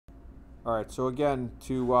Alright, so again,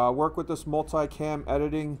 to work with this multicam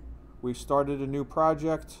editing, we started a new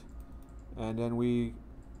project, and then we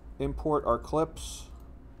import our clips,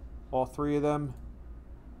 all 3 of them.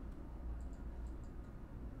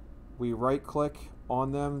 We right click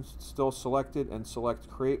on them, still selected, and select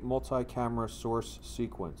Create Multi-Camera Source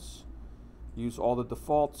Sequence. Use all the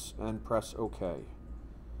defaults and press OK.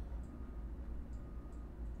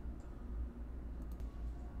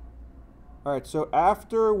 Alright, so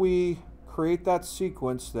after we create that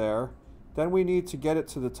sequence there, then we need to get it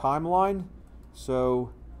to the timeline.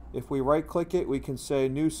 So if we right click it, we can say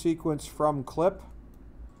New Sequence from Clip.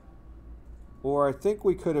 Or I think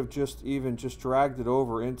we could have just dragged it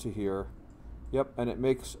over into here. Yep, and it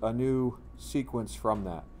makes a new sequence from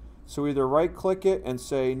that. So either right click it and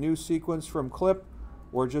say New Sequence from Clip,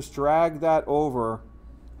 or just drag that over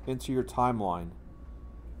into your timeline.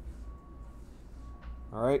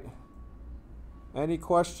 Alright. Any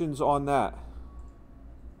questions on that?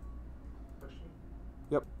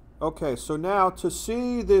 Yep. Okay, so now to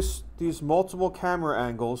see these multiple camera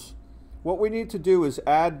angles, what we need to do is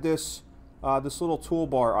add this little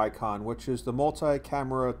toolbar icon, which is the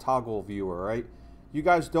multi-camera toggle viewer, right? You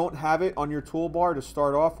guys don't have it on your toolbar to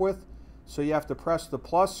start off with, so you have to press the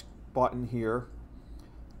plus button here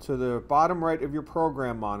to the bottom right of your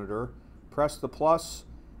program monitor, press the plus,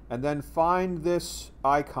 and then find this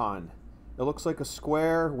icon. It looks like a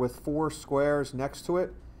square with 4 squares next to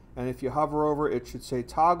it, and if you hover over it, it should say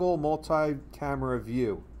Toggle Multi-Camera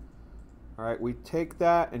View. Alright, we take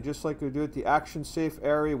that, and just like we do at the action safe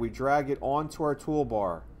area, we drag it onto our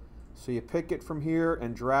toolbar. So you pick it from here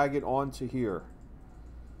and drag it onto here.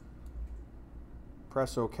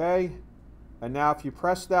 Press OK, and now if you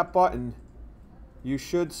press that button, you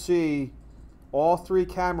should see all 3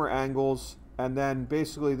 camera angles, and then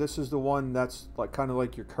basically this is the one that's kind of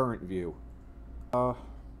like your current view.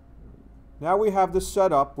 Now we have this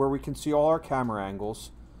set up where we can see all our camera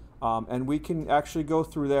angles, and we can actually go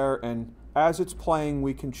through there, and as it's playing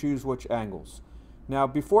we can choose which angles. Now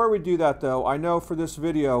before we do that though, I know for this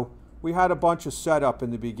video we had a bunch of setup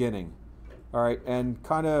in the beginning, alright, and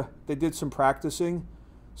they did some practicing.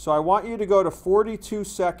 So I want you to go to 42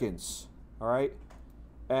 seconds, alright,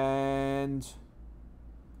 and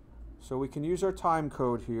so we can use our time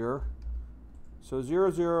code here. So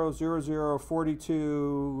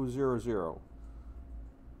 00004200.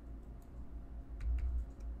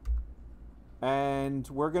 And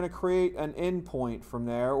we're going to create an end point from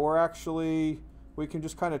there, or actually we can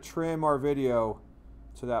just kind of trim our video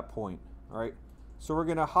to that point. Alright, so we're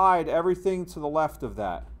going to hide everything to the left of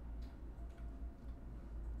that.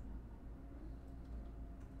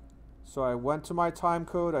 So I went to my time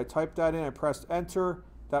code, I typed that in, I pressed enter,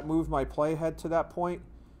 that moved my playhead to that point,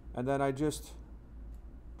 and then I just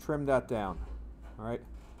trimmed that down. Alright,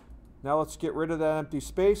 now let's get rid of that empty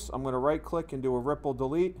space. I'm going to right click and do a ripple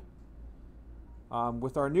delete.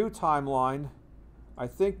 With our new timeline, I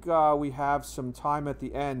think we have some time at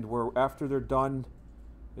the end where after they're done,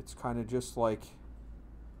 it's kind of just like,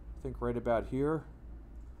 I think right about here.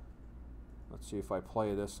 Let's see if I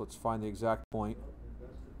play this. Let's find the exact point.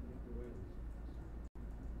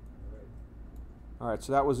 Alright,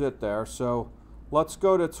 so that was it there. So let's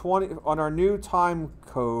go to 20, on our new time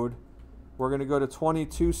code, we're going to go to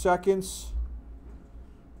 22 seconds,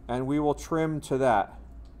 and we will trim to that.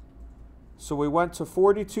 So we went to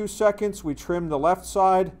 42 seconds, we trimmed the left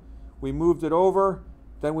side, we moved it over,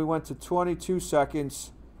 then we went to 22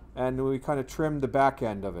 seconds, and we kind of trimmed the back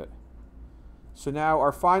end of it. So now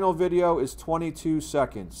our final video is 22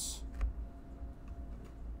 seconds,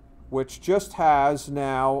 which just has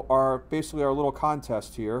now basically our little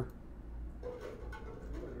contest here.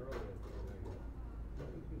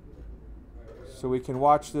 So we can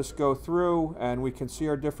watch this go through, and we can see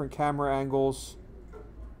our different camera angles.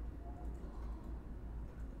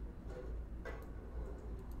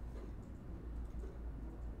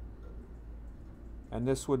 And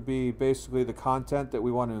this would be basically the content that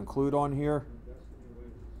we want to include on here.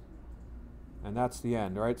 And that's the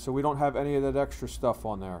end, right? So we don't have any of that extra stuff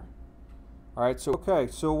on there. All right, so okay,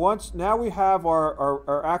 so now we have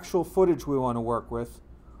our actual footage we want to work with.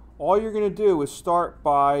 All you're going to do is start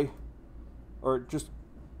by, or just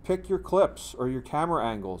pick your clips or your camera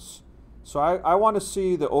angles. So I want to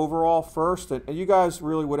see the overall first, and you guys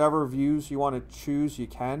really, whatever views you want to choose, you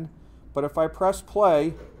can. But if I press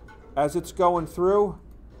play, as it's going through,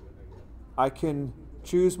 I can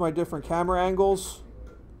choose my different camera angles.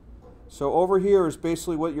 So over here is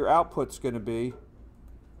basically what your output's going to be.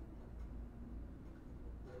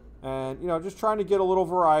 And, you know, just trying to get a little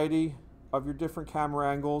variety of your different camera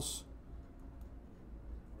angles.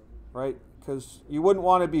 Right? because you wouldn't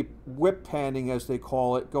want to be whip panning, as they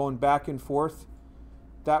call it, going back and forth.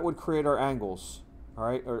 That would create our angles, all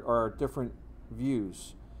right, or our different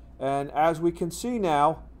views. And as we can see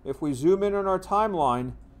now, if we zoom in on our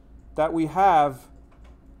timeline, that we have,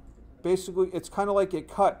 basically, it's kind of like it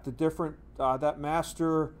cut the different, that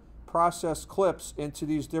master process clips into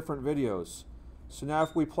these different videos. So now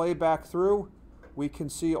if we play back through, we can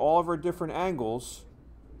see all of our different angles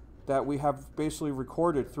that we have basically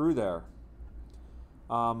recorded through there.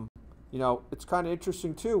 You know, it's kind of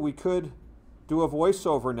interesting too. We could do a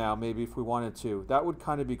voiceover now, maybe, if we wanted to. That would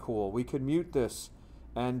kind of be cool. We could mute this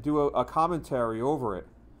and do a commentary over it,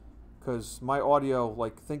 because my audio,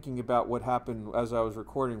 like thinking about what happened as I was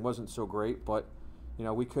recording, wasn't so great. But you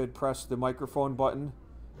know, we could press the microphone button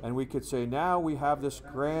and we could say, now we have this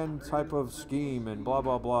grand type of scheme and blah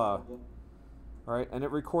blah blah. All right, and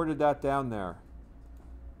it recorded that down there.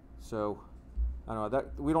 So I don't know,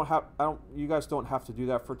 that we don't have, you guys don't have to do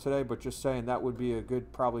that for today, but just saying that would be a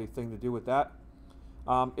good probably thing to do with that.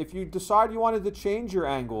 If you decide you wanted to change your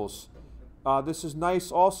angles, this is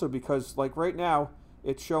nice also, because like right now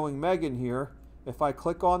it's showing Megan here. If I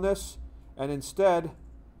click on this and instead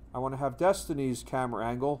I want to have Destiny's camera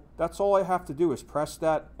angle, that's all I have to do is press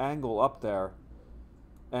that angle up there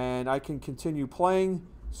and I can continue playing.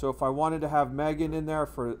 So if I wanted to have Megan in there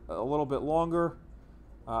for a little bit longer,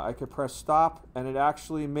 I could press stop, and it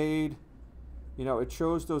actually made, you know, it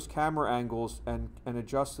shows those camera angles and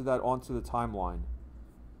adjusted that onto the timeline.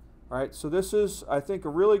 All right, so this is, I think, a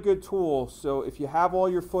really good tool. So if you have all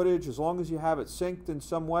your footage, as long as you have it synced in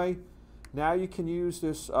some way, now you can use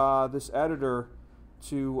this, this editor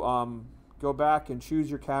to go back and choose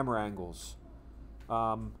your camera angles.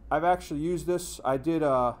 I've actually used this. I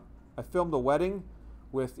filmed a wedding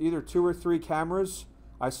with either 2 or 3 cameras.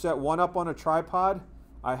 I set one up on a tripod.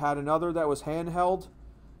 I had another that was handheld,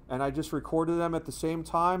 and I just recorded them at the same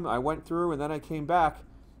time. I went through and then I came back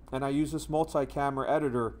and I used this multi-camera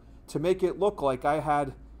editor to make it look like I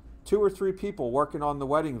had 2 or 3 people working on the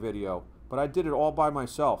wedding video, but I did it all by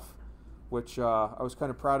myself, which I was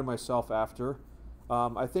kind of proud of myself after.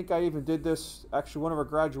 I think I even did this, actually one of our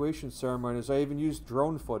graduation ceremonies, I even used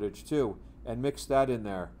drone footage too and mixed that in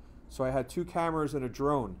there. So I had 2 cameras and a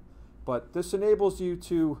drone. But this enables you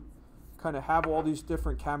to kind of have all these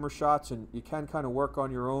different camera shots, and you can kind of work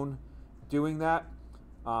on your own doing that.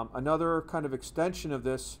 Another kind of extension of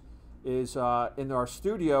this is in our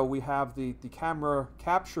studio we have the camera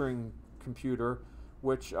capturing computer,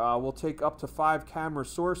 which will take up to 5 camera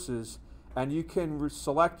sources, and you can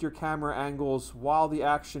select your camera angles while the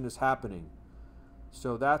action is happening.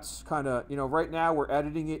 So that's kind of, you know, right now we're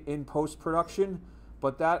editing it in post-production,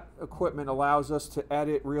 but that equipment allows us to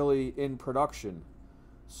edit really in production.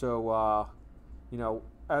 So, you know,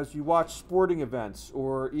 as you watch sporting events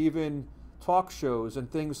or even talk shows and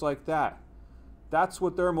things like that, that's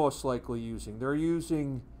what they're most likely using. They're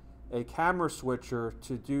using a camera switcher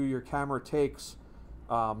to do your camera takes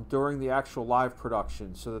during the actual live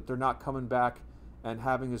production, so that they're not coming back and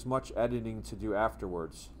having as much editing to do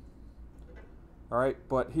afterwards. All right,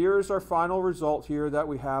 but here's our final result here that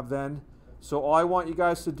we have then. So all I want you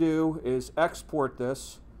guys to do is export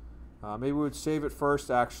this. Maybe we would save it first,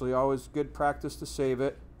 actually. Always good practice to save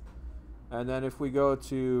it. And then if we go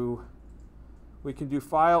to, we can do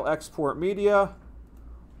File, Export Media,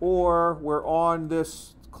 or we're on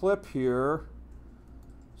this clip here.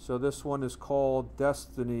 So this one is called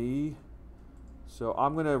Destiny. So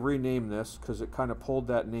I'm going to rename this because it kind of pulled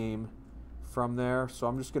that name from there. So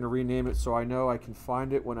I'm just going to rename it so I know I can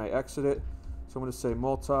find it when I exit it. So I'm going to say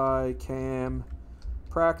MultiCam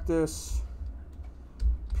Practice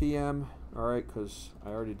PM, all right, because I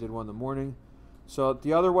already did one in the morning. So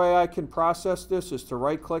the other way I can process this is to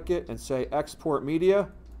right-click it and say Export Media.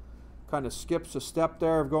 Kind of skips a step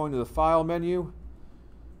there of going to the File menu.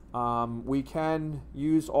 We can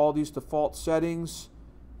use all these default settings.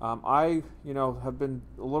 I, you know, have been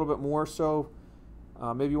a little bit more so.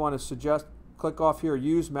 Maybe you want to suggest, click off here,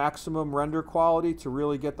 use maximum render quality to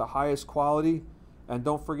really get the highest quality. And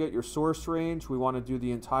don't forget your source range. We want to do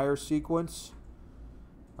the entire sequence.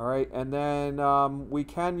 All right, and then we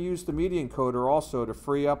can use the media encoder also to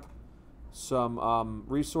free up some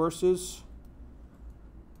resources.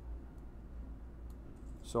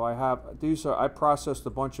 So I have these. I processed a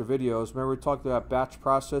bunch of videos. Remember we talked about batch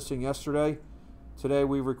processing yesterday? Today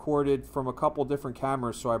we recorded from a couple different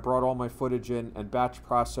cameras, so I brought all my footage in and batch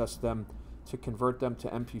processed them to convert them to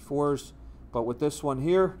MP4s. But with this one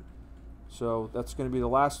here, so that's going to be the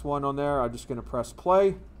last one on there. I'm just going to press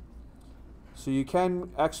play. So you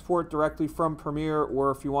can export directly from Premiere,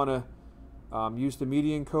 or if you want to use the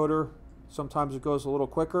media encoder, sometimes it goes a little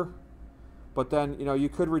quicker. But then, you know, you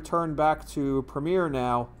could return back to Premiere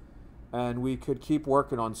now, and we could keep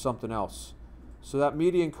working on something else. So that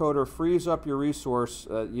media encoder frees up your resource.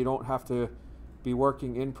 You don't have to be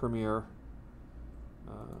working in Premiere.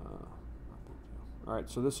 All right,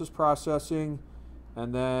 so this is processing,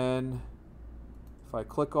 and then if I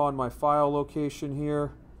click on my file location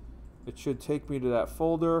here, it should take me to that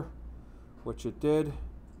folder, which it did,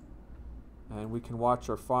 and we can watch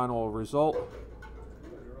our final result.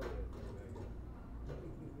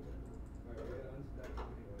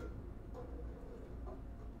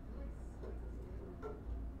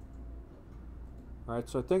 All right,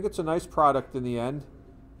 so I think it's a nice product in the end.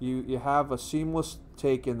 You have a seamless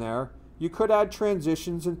take in there. You could add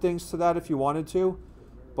transitions and things to that if you wanted to,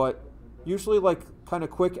 but usually like kind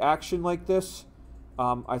of quick action like this,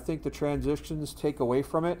 I think the transitions take away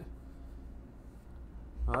from it.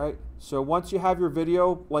 All right, so once you have your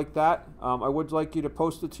video like that, I would like you to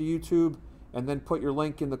post it to YouTube and then put your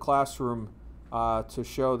link in the classroom to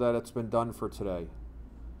show that it's been done for today.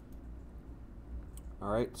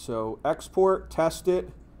 All right, so export, test it,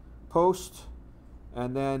 post,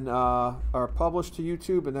 and then or publish to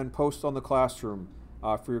YouTube and then post on the classroom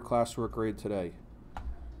for your classwork grade today.